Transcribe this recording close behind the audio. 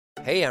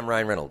Hey, I'm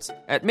Ryan Reynolds.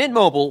 At Mint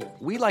Mobile,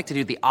 we like to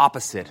do the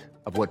opposite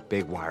of what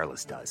Big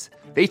Wireless does.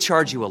 They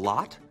charge you a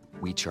lot,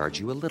 we charge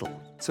you a little.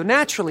 So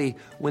naturally,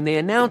 when they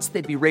announced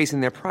they'd be raising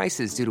their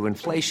prices due to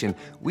inflation,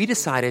 we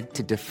decided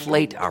to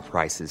deflate our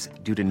prices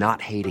due to not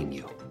hating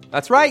you.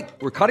 That's right.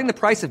 We're cutting the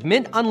price of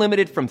Mint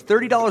Unlimited from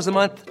 $30 a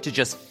month to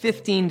just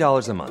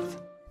 $15 a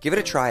month. Give it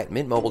a try at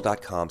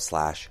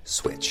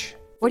mintmobile.com/switch.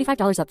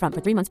 $45 up front for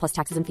 3 months plus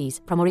taxes and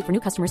fees. Promo rate for new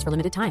customers for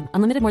limited time.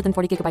 Unlimited more than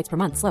 40 gigabytes per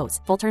month. Slows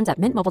full terms at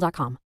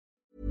mintmobile.com.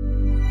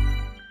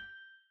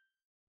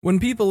 When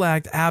people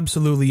act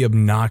absolutely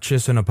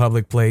obnoxious in a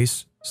public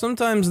place,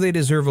 sometimes they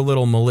deserve a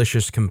little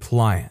malicious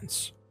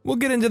compliance. We'll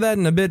get into that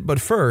in a bit, but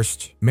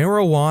first,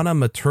 marijuana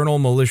maternal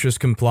malicious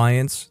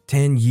compliance,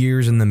 10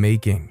 years in the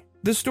making.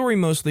 This story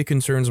mostly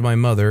concerns my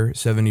mother,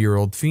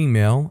 70-year-old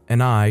female,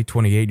 and I,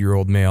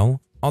 28-year-old male,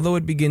 although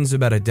it begins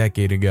about a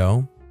decade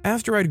ago.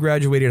 After I'd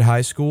graduated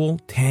high school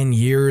 10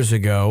 years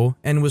ago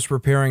and was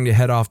preparing to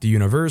head off to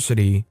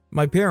university,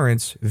 my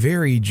parents,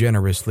 very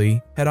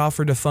generously, had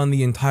offered to fund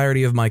the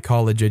entirety of my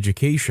college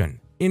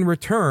education. In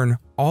return,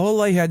 all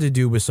I had to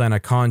do was sign a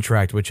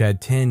contract which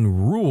had 10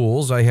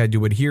 rules I had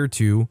to adhere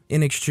to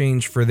in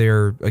exchange for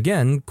their,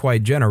 again,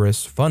 quite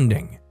generous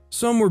funding.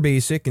 Some were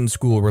basic and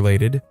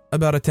school-related,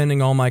 about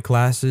attending all my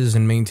classes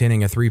and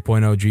maintaining a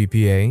 3.0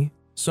 GPA.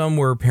 Some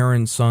were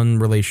parent-son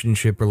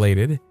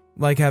relationship-related,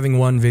 like having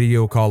one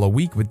video call a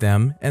week with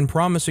them and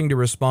promising to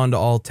respond to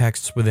all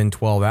texts within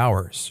 12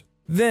 hours.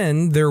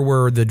 Then there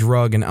were the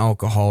drug and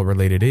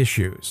alcohol-related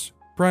issues.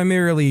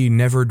 Primarily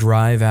never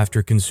drive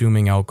after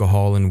consuming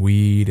alcohol and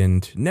weed,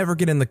 and never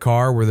get in the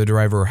car where the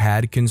driver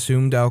had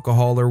consumed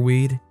alcohol or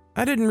weed.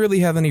 I didn't really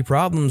have any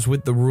problems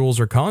with the rules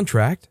or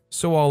contract,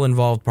 so all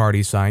involved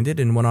parties signed it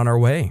and went on our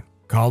way.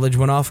 College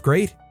went off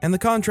great, and the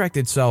contract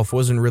itself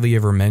wasn't really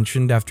ever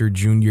mentioned after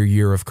junior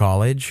year of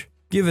college.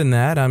 Given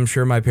that, I'm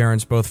sure my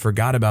parents both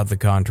forgot about the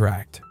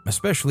contract,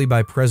 especially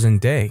by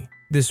present day.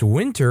 This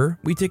winter,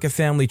 we take a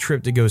family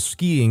trip to go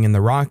skiing in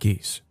the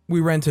Rockies. We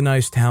rent a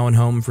nice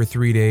townhome for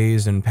 3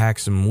 days and pack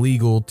some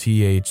legal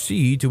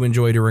THC to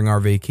enjoy during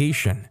our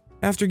vacation.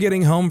 After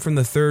getting home from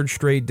the third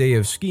straight day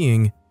of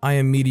skiing, I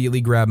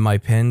immediately grab my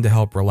pen to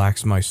help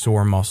relax my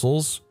sore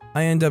muscles.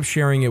 I end up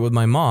sharing it with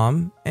my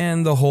mom,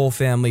 and the whole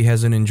family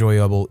has an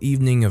enjoyable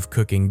evening of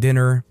cooking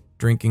dinner,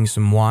 drinking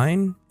some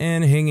wine,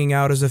 and hanging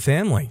out as a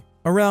family.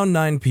 Around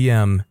 9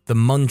 p.m., the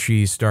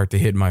munchies start to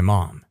hit my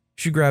mom.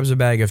 She grabs a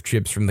bag of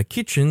chips from the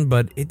kitchen,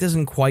 but it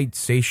doesn't quite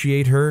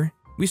satiate her.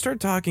 We start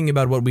talking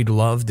about what we'd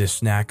love to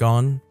snack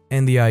on,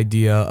 and the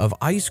idea of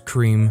ice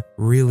cream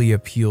really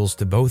appeals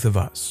to both of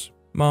us.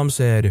 Mom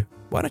said,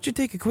 "Why don't you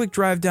take a quick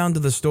drive down to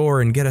the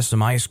store and get us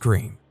some ice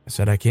cream?" I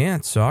said, "I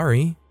can't,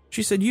 sorry."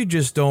 She said, "You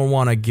just don't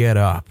want to get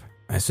up."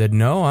 I said,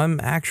 "No,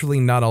 I'm actually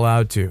not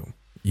allowed to.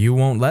 You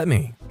won't let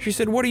me." She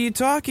said, "What are you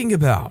talking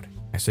about?"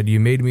 I said, "You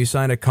made me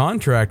sign a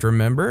contract,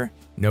 remember?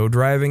 No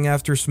driving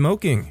after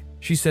smoking."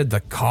 She said, "The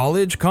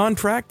college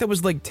contract? That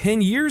was like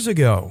 10 years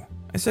ago."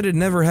 I said it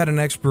never had an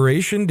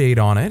expiration date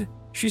on it.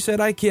 She said,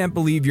 "I can't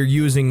believe you're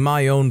using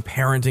my own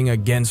parenting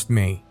against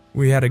me."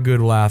 We had a good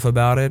laugh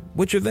about it,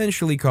 which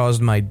eventually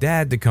caused my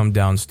dad to come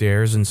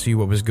downstairs and see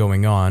what was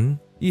going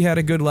on. He had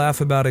a good laugh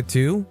about it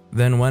too,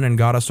 then went and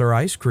got us our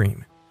ice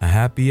cream. A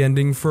happy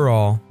ending for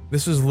all.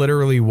 This is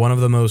literally one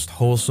of the most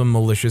wholesome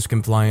malicious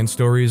compliance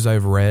stories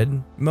I've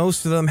read.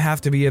 Most of them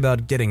have to be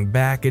about getting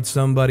back at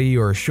somebody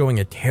or showing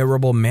a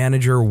terrible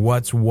manager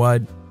what's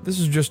what. This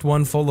is just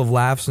one full of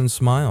laughs and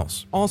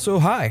smiles. Also,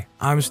 hi,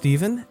 I'm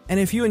Steven, and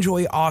if you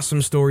enjoy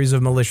awesome stories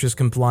of malicious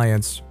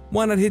compliance,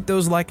 why not hit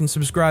those like and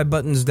subscribe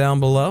buttons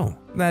down below?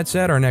 That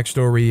said, our next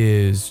story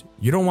is,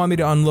 you don't want me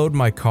to unload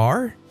my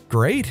car?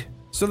 Great.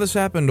 So this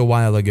happened a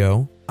while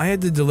ago. I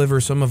had to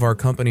deliver some of our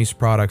company's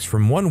products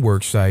from one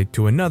work site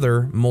to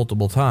another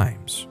multiple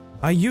times.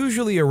 I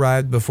usually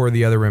arrived before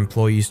the other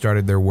employees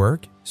started their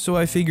work, so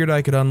I figured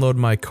I could unload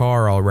my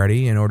car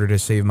already in order to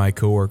save my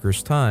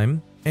coworkers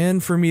time,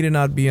 and for me to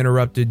not be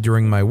interrupted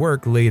during my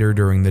work later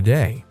during the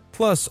day.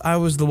 Plus, I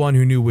was the one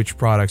who knew which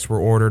products were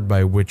ordered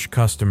by which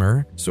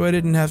customer, so I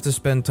didn't have to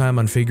spend time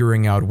on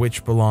figuring out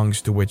which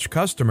belongs to which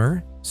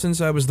customer,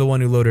 since I was the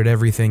one who loaded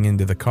everything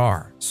into the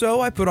car. So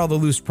I put all the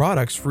loose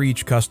products for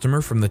each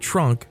customer from the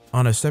trunk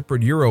on a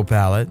separate Euro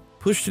pallet,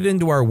 pushed it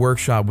into our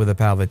workshop with a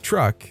pallet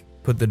truck,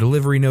 put the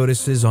delivery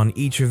notices on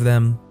each of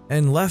them,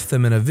 and left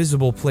them in a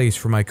visible place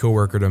for my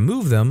coworker to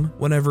move them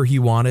whenever he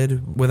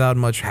wanted without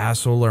much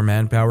hassle or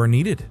manpower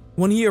needed.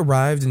 When he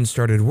arrived and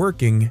started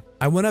working,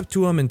 I went up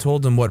to him and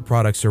told him what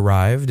products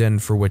arrived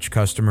and for which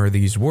customer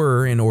these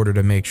were in order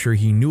to make sure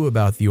he knew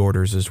about the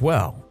orders as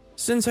well.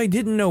 Since I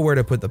didn't know where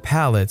to put the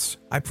pallets,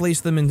 I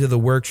placed them into the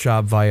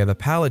workshop via the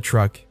pallet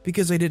truck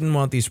because I didn't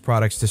want these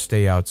products to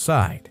stay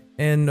outside,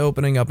 and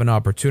opening up an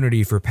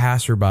opportunity for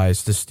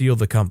passerbys to steal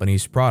the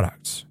company's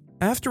products.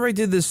 After I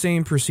did the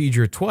same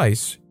procedure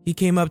twice, he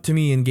came up to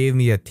me and gave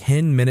me a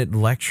 10-minute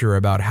lecture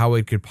about how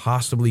it could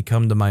possibly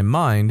come to my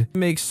mind to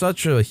make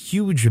such a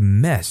huge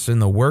mess in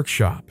the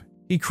workshop.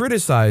 He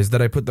criticized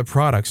that I put the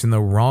products in the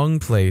wrong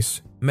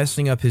place,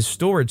 messing up his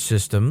storage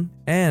system,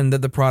 and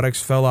that the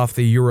products fell off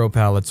the Euro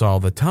pallets all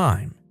the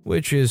time.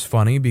 Which is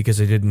funny because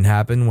it didn't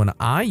happen when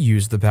I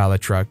used the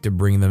pallet truck to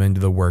bring them into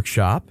the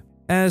workshop.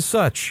 As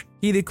such,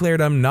 he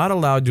declared I'm not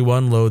allowed to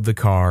unload the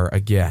car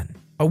again.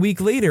 A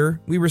week later,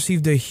 we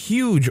received a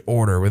huge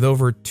order with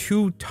over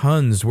 2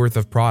 tons worth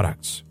of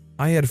products.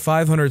 I had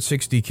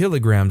 560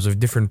 kilograms of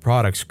different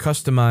products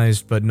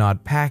customized but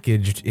not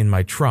packaged in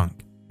my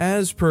trunk.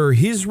 As per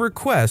his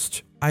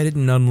request, I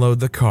didn't unload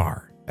the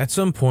car. At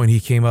some point, he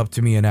came up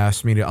to me and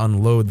asked me to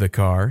unload the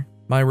car.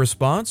 My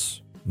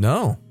response?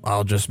 No,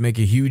 I'll just make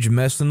a huge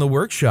mess in the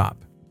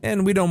workshop.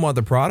 And we don't want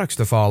the products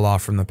to fall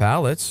off from the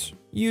pallets.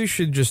 You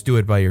should just do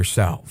it by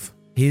yourself.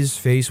 His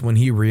face when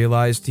he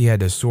realized he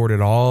had to sort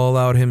it all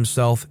out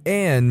himself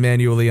and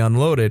manually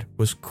unload it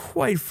was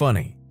quite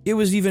funny. It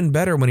was even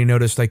better when he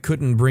noticed I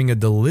couldn't bring a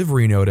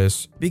delivery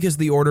notice because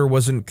the order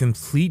wasn't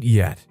complete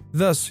yet.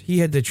 Thus, he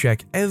had to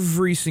check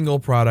every single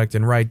product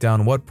and write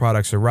down what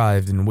products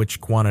arrived in which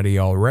quantity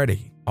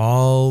already,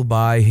 all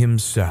by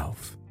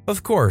himself.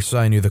 Of course,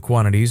 I knew the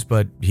quantities,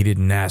 but he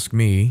didn't ask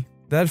me.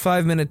 That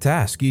 5-minute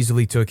task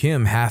easily took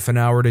him half an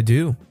hour to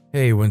do.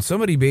 Hey, when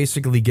somebody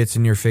basically gets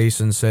in your face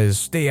and says,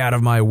 "Stay out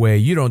of my way,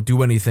 you don't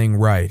do anything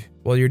right,"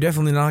 well, you're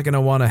definitely not going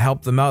to want to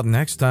help them out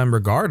next time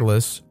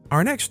regardless.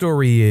 Our next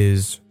story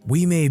is,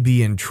 we may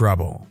be in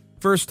trouble.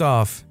 First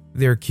off,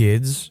 they're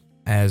kids.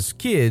 As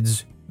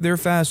kids, they're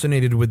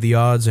fascinated with the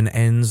odds and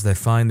ends that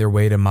find their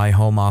way to my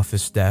home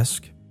office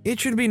desk. It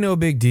should be no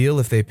big deal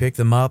if they pick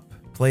them up,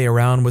 play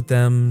around with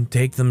them,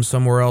 take them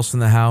somewhere else in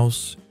the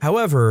house.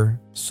 However,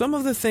 some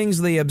of the things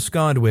they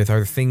abscond with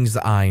are things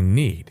that I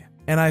need.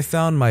 And I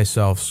found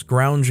myself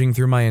scrounging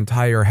through my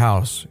entire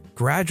house,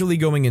 gradually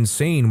going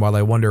insane while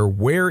I wonder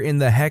where in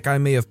the heck I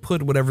may have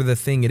put whatever the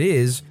thing it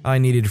is I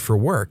needed for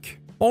work.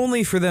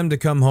 Only for them to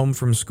come home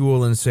from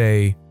school and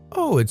say,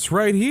 "Oh, it's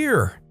right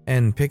here,"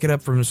 and pick it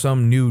up from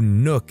some new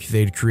nook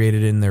they'd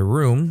created in their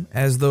room,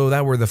 as though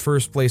that were the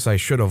first place I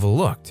should have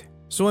looked.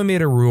 So I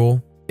made a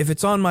rule: if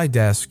it's on my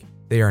desk,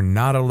 they are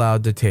not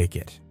allowed to take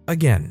it.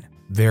 Again,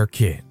 they're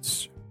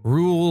kids.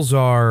 Rules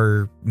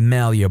are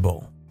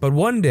malleable. But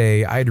one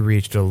day, I'd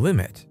reached a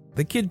limit.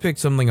 The kid picked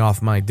something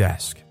off my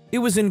desk. It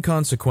was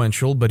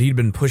inconsequential, but he'd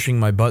been pushing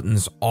my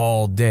buttons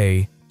all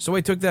day, so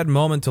I took that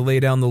moment to lay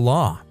down the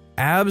law.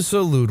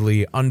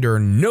 Absolutely, under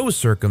no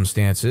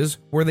circumstances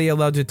were they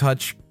allowed to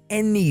touch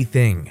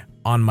anything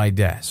on my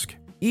desk.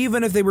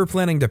 Even if they were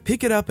planning to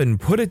pick it up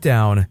and put it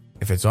down,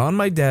 if it's on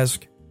my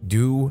desk,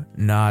 do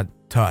not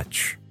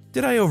touch.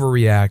 Did I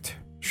overreact?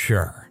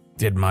 Sure.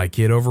 Did my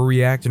kid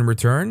overreact in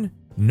return?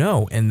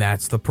 No, and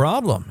that's the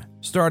problem.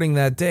 Starting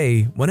that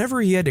day,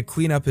 whenever he had to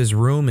clean up his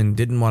room and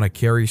didn't want to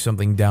carry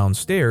something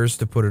downstairs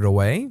to put it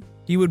away,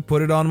 he would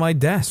put it on my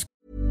desk.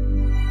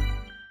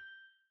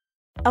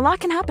 A lot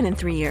can happen in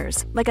 3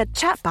 years, like a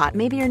chatbot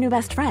may be your new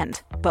best friend.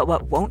 But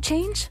what won't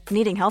change?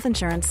 Needing health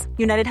insurance.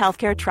 United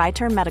Healthcare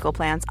Tri-Term Medical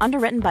Plans,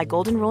 underwritten by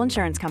Golden Rule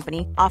Insurance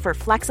Company, offer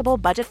flexible,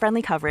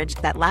 budget-friendly coverage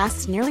that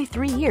lasts nearly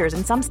 3 years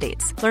in some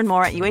states. Learn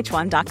more at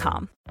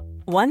uh1.com.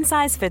 One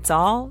size fits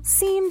all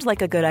seemed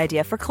like a good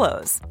idea for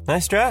clothes.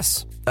 Nice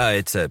dress.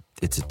 It's a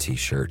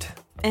t-shirt.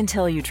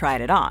 Until you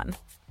tried it on.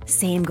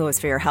 Same goes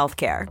for your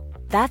healthcare.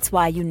 That's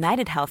why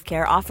United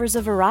Healthcare offers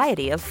a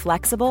variety of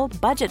flexible,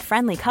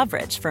 budget-friendly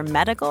coverage for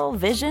medical,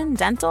 vision,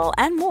 dental,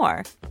 and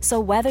more. So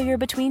whether you're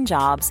between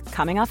jobs,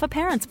 coming off a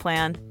parent's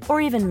plan,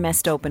 or even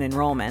missed open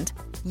enrollment,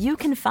 you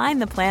can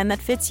find the plan that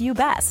fits you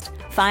best.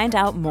 Find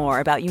out more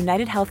about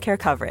United Healthcare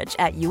coverage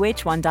at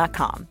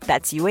uh1.com.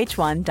 That's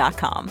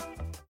uh1.com.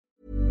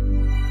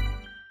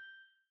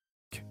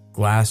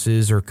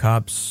 Glasses or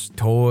cups,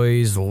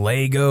 toys,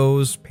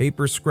 Legos,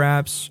 paper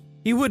scraps.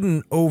 He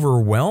wouldn't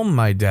overwhelm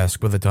my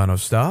desk with a ton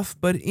of stuff,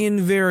 but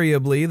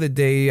invariably the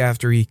day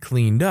after he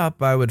cleaned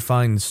up, I would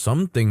find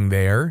something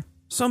there.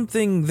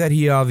 Something that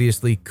he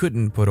obviously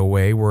couldn't put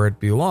away where it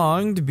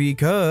belonged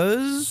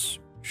because...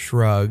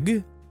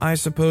 Shrug. I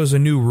suppose a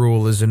new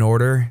rule is in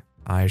order.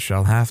 I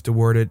shall have to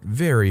word it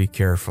very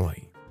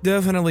carefully.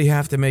 Definitely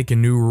have to make a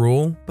new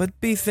rule, but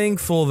be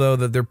thankful though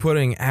that they're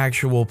putting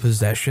actual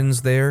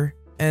possessions there.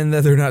 And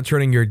that they're not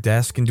turning your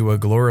desk into a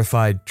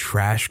glorified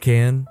trash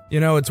can. You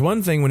know, it's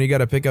one thing when you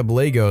gotta pick up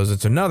Legos,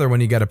 it's another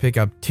when you gotta pick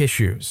up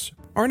tissues.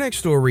 Our next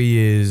story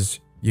is,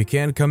 you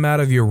can't come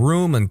out of your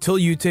room until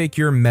you take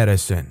your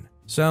medicine.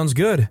 Sounds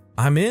good,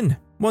 I'm in.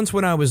 Once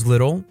when I was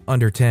little,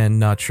 under 10,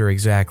 not sure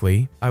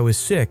exactly, I was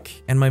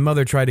sick and my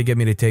mother tried to get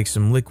me to take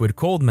some liquid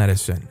cold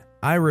medicine.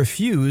 I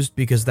refused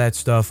because that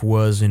stuff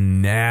was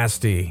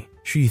nasty.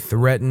 She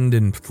threatened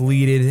and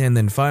pleaded and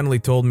then finally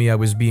told me I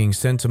was being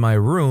sent to my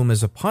room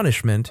as a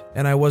punishment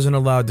and I wasn't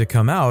allowed to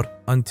come out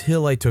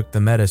until I took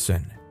the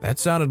medicine. That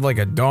sounded like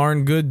a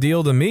darn good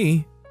deal to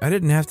me. I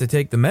didn't have to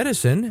take the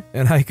medicine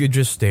and I could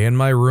just stay in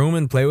my room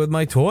and play with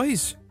my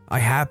toys. I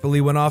happily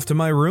went off to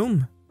my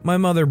room. My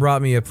mother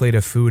brought me a plate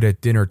of food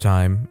at dinner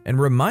time and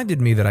reminded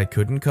me that I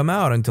couldn't come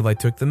out until I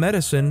took the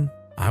medicine.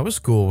 I was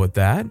cool with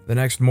that. The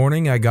next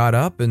morning I got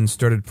up and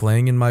started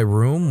playing in my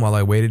room while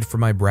I waited for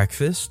my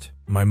breakfast.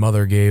 My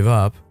mother gave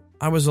up.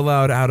 I was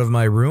allowed out of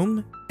my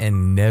room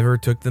and never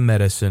took the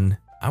medicine.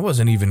 I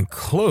wasn't even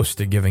close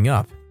to giving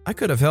up. I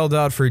could have held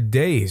out for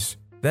days.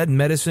 That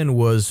medicine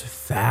was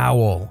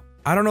foul.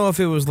 I don't know if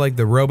it was like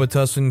the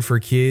Robitussin for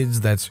kids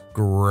that's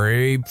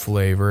grape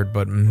flavored,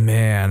 but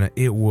man,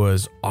 it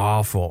was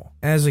awful.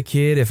 As a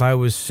kid, if I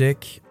was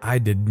sick, I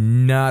did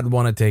not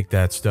want to take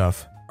that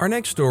stuff. Our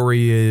next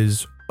story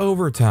is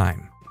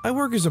overtime. I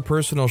work as a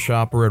personal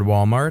shopper at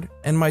Walmart,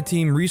 and my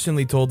team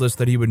recently told us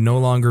that he would no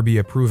longer be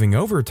approving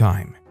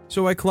overtime.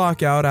 So I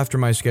clock out after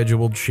my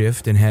scheduled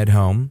shift and head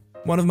home.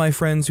 One of my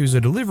friends who's a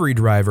delivery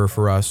driver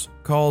for us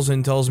calls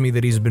and tells me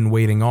that he's been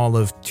waiting all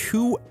of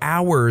 2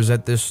 hours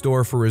at this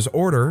store for his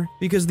order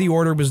because the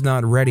order was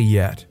not ready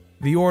yet.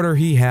 The order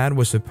he had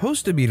was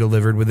supposed to be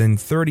delivered within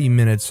 30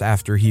 minutes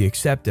after he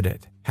accepted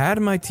it. Had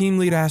my team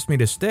lead asked me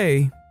to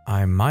stay,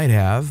 I might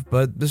have,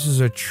 but this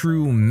is a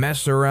true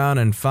mess around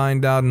and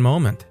find out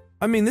moment.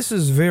 I mean, this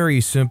is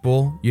very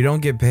simple. You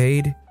don't get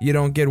paid, you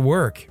don't get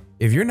work.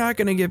 If you're not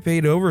going to get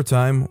paid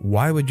overtime,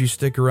 why would you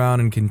stick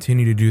around and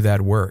continue to do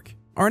that work?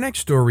 Our next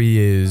story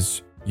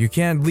is, you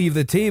can't leave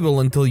the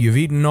table until you've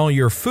eaten all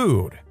your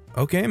food.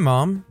 Okay,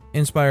 Mom.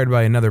 Inspired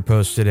by another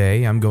post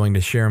today, I'm going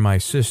to share my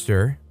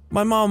sister.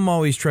 My mom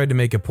always tried to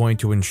make a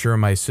point to ensure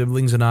my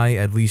siblings and I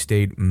at least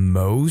ate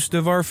most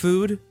of our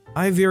food.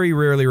 I very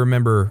rarely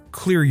remember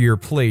clear your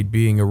plate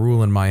being a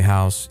rule in my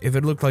house if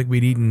it looked like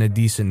we'd eaten a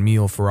decent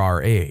meal for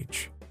our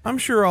age. I'm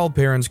sure all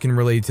parents can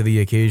relate to the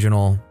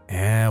occasional,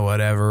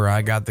 whatever,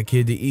 I got the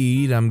kid to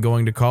eat, I'm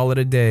going to call it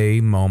a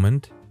day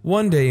moment.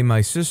 One day,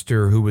 my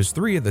sister, who was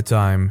 3 at the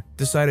time,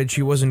 decided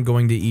she wasn't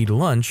going to eat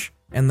lunch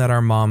and that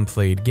our mom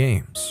played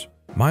games.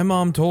 My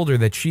mom told her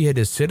that she had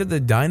to sit at the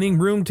dining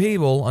room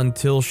table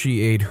until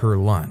she ate her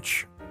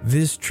lunch.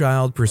 This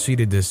child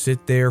proceeded to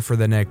sit there for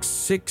the next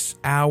 6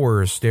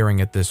 hours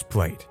staring at this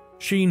plate.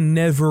 She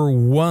never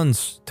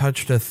once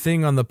touched a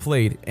thing on the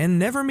plate and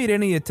never made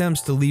any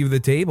attempts to leave the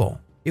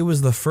table. It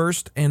was the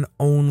first and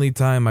only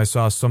time I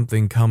saw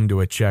something come to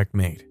a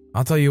checkmate.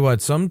 I'll tell you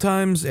what,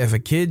 sometimes if a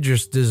kid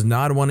just does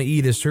not want to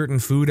eat a certain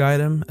food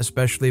item,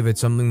 especially if it's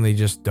something they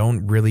just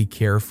don't really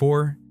care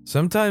for,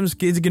 sometimes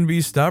kids can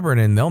be stubborn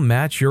and they'll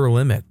match your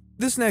limit.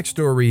 This next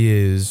story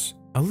is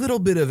a little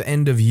bit of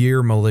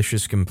end-of-year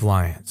malicious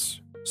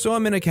compliance. So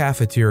I'm in a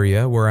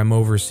cafeteria where I'm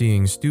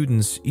overseeing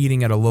students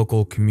eating at a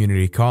local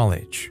community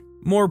college.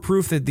 More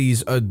proof that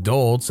these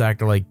adults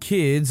act like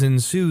kids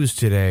ensues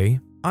today.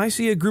 I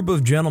see a group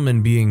of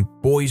gentlemen being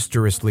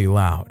boisterously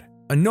loud.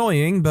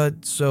 Annoying,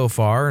 but so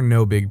far,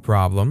 no big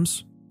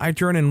problems. I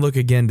turn and look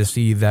again to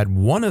see that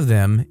one of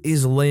them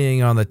is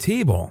laying on the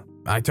table.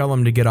 I tell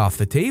him to get off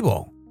the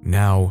table.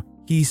 Now,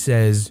 he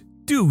says,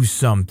 "Do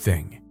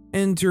something."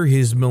 Enter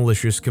his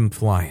malicious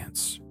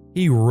compliance.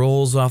 He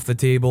rolls off the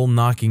table,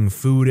 knocking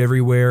food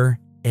everywhere.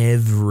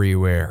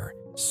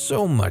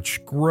 So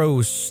much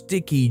gross,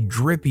 sticky,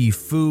 drippy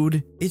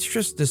food. It's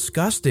just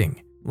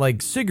disgusting.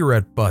 Like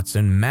cigarette butts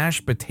and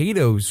mashed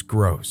potatoes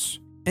gross.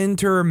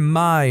 Enter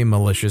my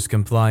malicious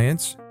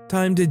compliance.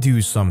 Time to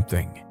do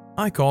something.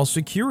 I call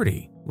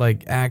security,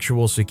 like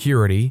actual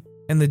security,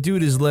 and the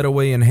dude is led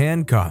away in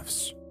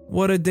handcuffs.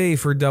 What a day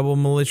for double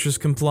malicious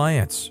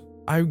compliance.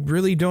 I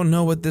really don't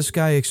know what this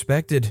guy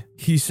expected.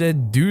 He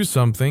said do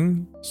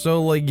something,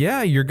 so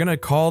you're gonna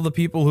call the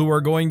people who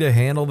are going to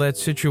handle that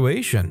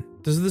situation.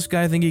 Does this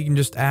guy think he can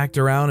just act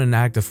around and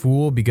act a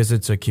fool because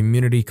it's a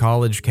community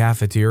college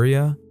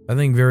cafeteria? I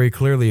think very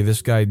clearly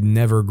this guy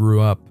never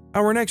grew up.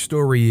 Our next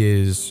story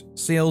is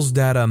sales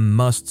data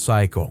must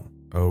cycle.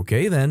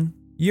 Okay then.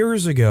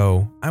 Years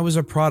ago, I was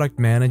a product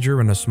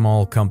manager in a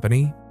small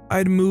company.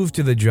 I'd moved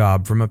to the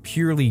job from a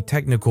purely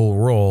technical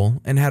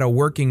role and had a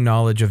working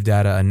knowledge of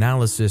data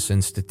analysis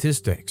and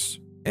statistics.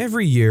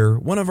 Every year,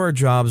 one of our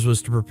jobs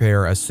was to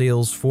prepare a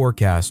sales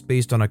forecast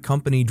based on a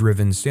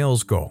company-driven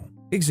sales goal.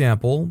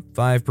 Example,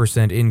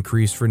 5%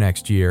 increase for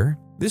next year.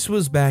 This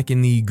was back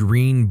in the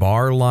green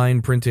bar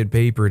line printed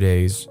paper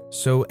days,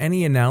 so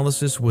any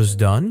analysis was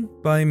done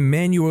by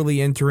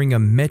manually entering a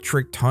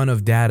metric ton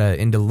of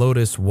data into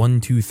Lotus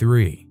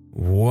 123.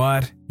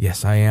 What?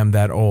 Yes, I am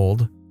that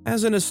old.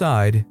 As an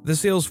aside, the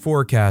sales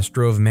forecast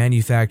drove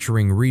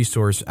manufacturing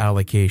resource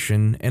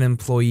allocation and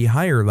employee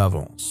hire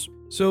levels,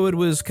 so it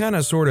was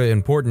sorta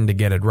important to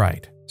get it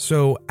right.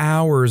 So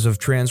hours of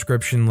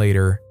transcription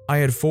later, I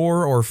had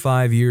 4 or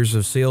 5 years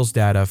of sales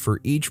data for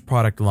each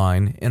product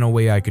line in a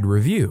way I could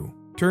review.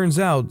 Turns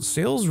out,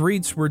 sales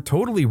rates were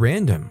totally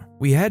random.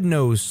 We had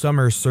no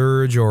summer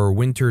surge or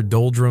winter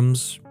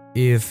doldrums.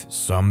 If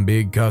some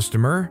big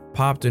customer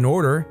popped an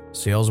order,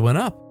 sales went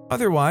up.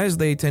 Otherwise,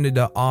 they tended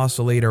to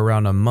oscillate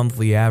around a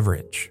monthly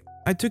average.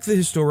 I took the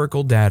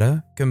historical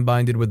data,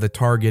 combined it with the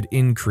target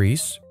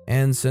increase,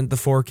 and sent the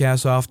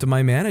forecast off to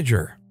my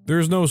manager.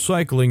 There's no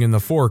cycling in the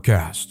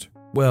forecast.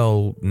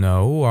 Well,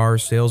 no, our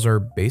sales are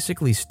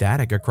basically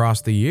static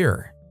across the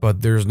year.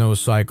 But there's no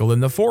cycle in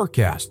the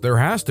forecast. There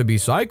has to be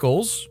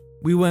cycles.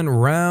 We went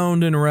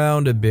round and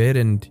round a bit,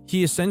 and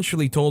he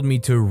essentially told me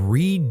to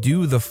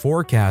redo the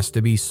forecast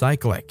to be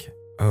cyclic.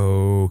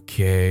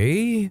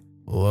 Okay.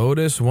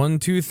 Lotus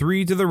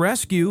 123 to the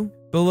rescue.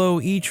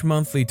 Below each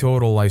monthly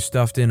total, I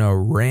stuffed in a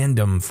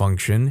random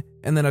function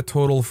and then a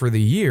total for the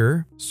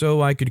year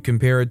so I could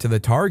compare it to the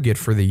target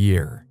for the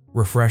year.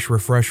 Refresh,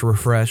 refresh,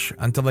 refresh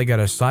until I got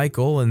a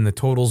cycle and the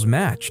totals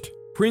matched.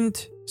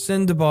 Print,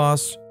 send to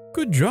boss.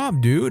 Good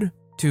job, dude.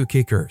 2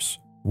 kickers.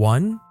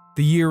 1,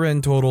 the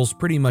year-end totals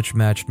pretty much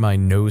matched my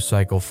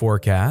no-cycle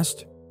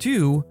forecast.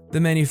 2,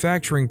 the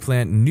manufacturing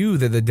plant knew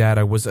that the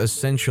data was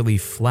essentially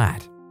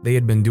flat. They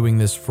had been doing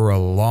this for a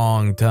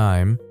long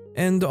time,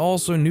 and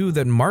also knew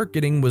that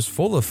marketing was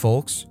full of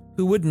folks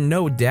who wouldn't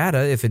know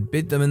data if it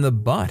bit them in the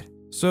butt.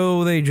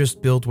 So they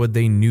just built what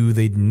they knew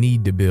they'd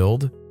need to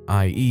build,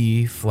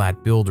 i.e.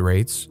 flat build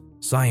rates.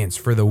 Science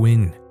for the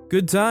win.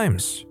 Good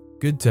times.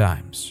 Good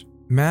times.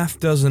 Math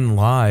doesn't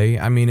lie.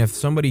 I mean, if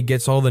somebody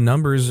gets all the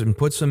numbers and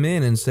puts them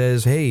in and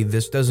says, hey,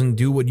 this doesn't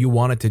do what you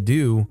want it to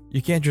do,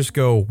 you can't just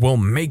go, well,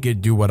 make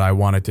it do what I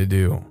want it to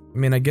do. I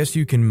mean, I guess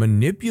you can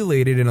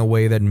manipulate it in a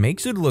way that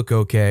makes it look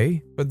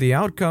okay, but the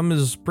outcome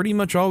is pretty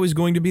much always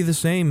going to be the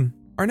same.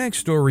 Our next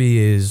story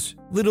is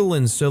Little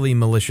and Silly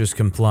Malicious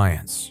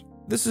Compliance.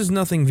 This is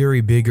nothing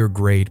very big or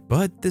great,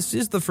 but this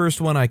is the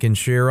first one I can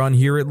share on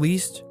here at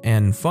least,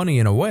 and funny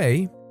in a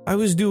way. I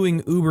was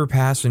doing Uber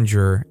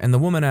Passenger, and the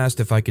woman asked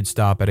if I could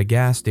stop at a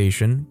gas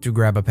station to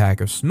grab a pack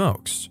of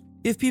smokes.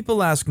 If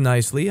people ask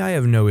nicely, I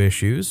have no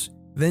issues.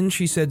 Then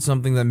she said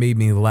something that made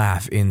me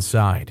laugh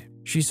inside.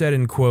 She said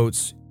in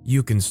quotes,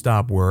 "You can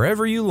stop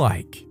wherever you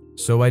like."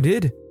 So I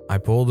did. I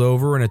pulled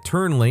over in a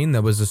turn lane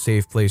that was a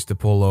safe place to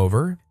pull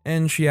over,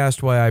 and she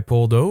asked why I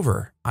pulled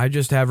over. I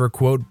just have her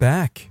quote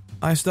back.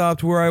 I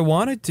stopped where I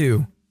wanted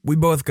to. We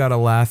both got a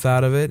laugh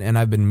out of it, and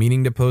I've been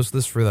meaning to post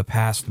this for the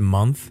past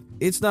month.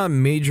 It's not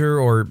major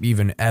or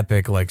even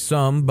epic like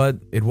some, but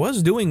it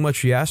was doing what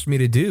she asked me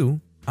to do.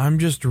 I'm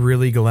just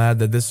really glad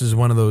that this is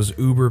one of those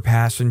Uber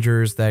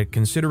passengers that,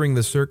 considering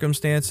the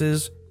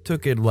circumstances,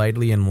 took it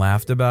lightly and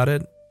laughed about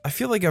it. I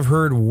feel like I've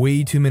heard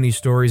way too many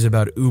stories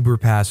about Uber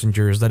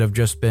passengers that have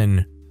just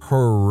been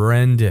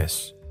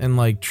horrendous, and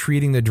like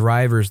treating the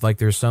drivers like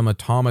they're some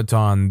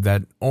automaton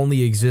that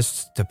only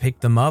exists to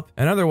pick them up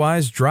and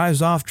otherwise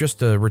drives off just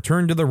to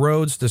return to the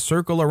roads to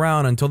circle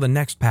around until the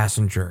next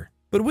passenger.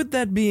 But with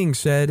that being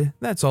said,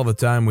 that's all the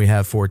time we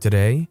have for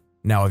today.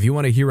 Now, if you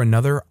want to hear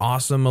another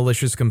awesome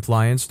malicious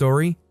compliance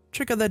story,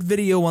 check out that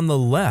video on the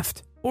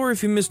left. Or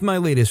if you missed my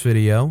latest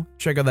video,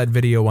 check out that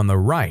video on the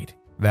right.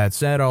 That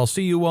said, I'll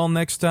see you all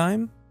next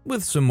time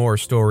with some more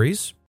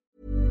stories.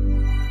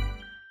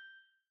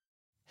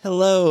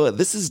 Hello,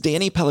 this is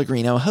Danny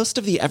Pellegrino, host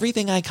of the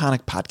Everything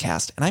Iconic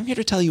podcast, and I'm here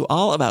to tell you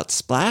all about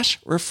Splash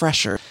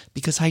Refresher,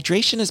 because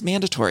hydration is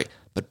mandatory,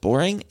 but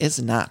boring is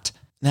not.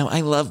 Now,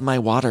 I love my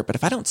water, but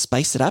if I don't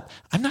spice it up,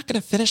 I'm not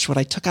going to finish what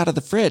I took out of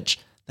the fridge.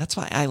 That's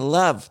why I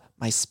love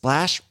my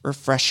Splash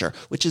Refresher,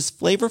 which is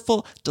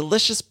flavorful,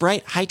 delicious,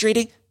 bright,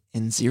 hydrating,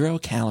 and 0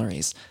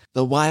 calories.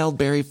 The wild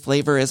berry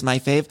flavor is my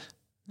fave.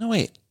 No,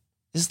 wait,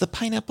 is the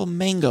pineapple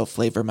mango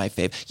flavor my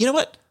fave? You know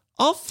what?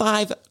 All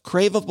 5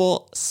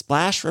 craveable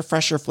Splash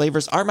Refresher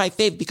flavors are my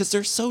fave because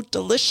they're so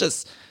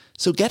delicious.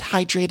 So get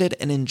hydrated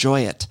and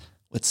enjoy it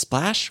with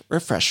Splash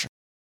Refresher.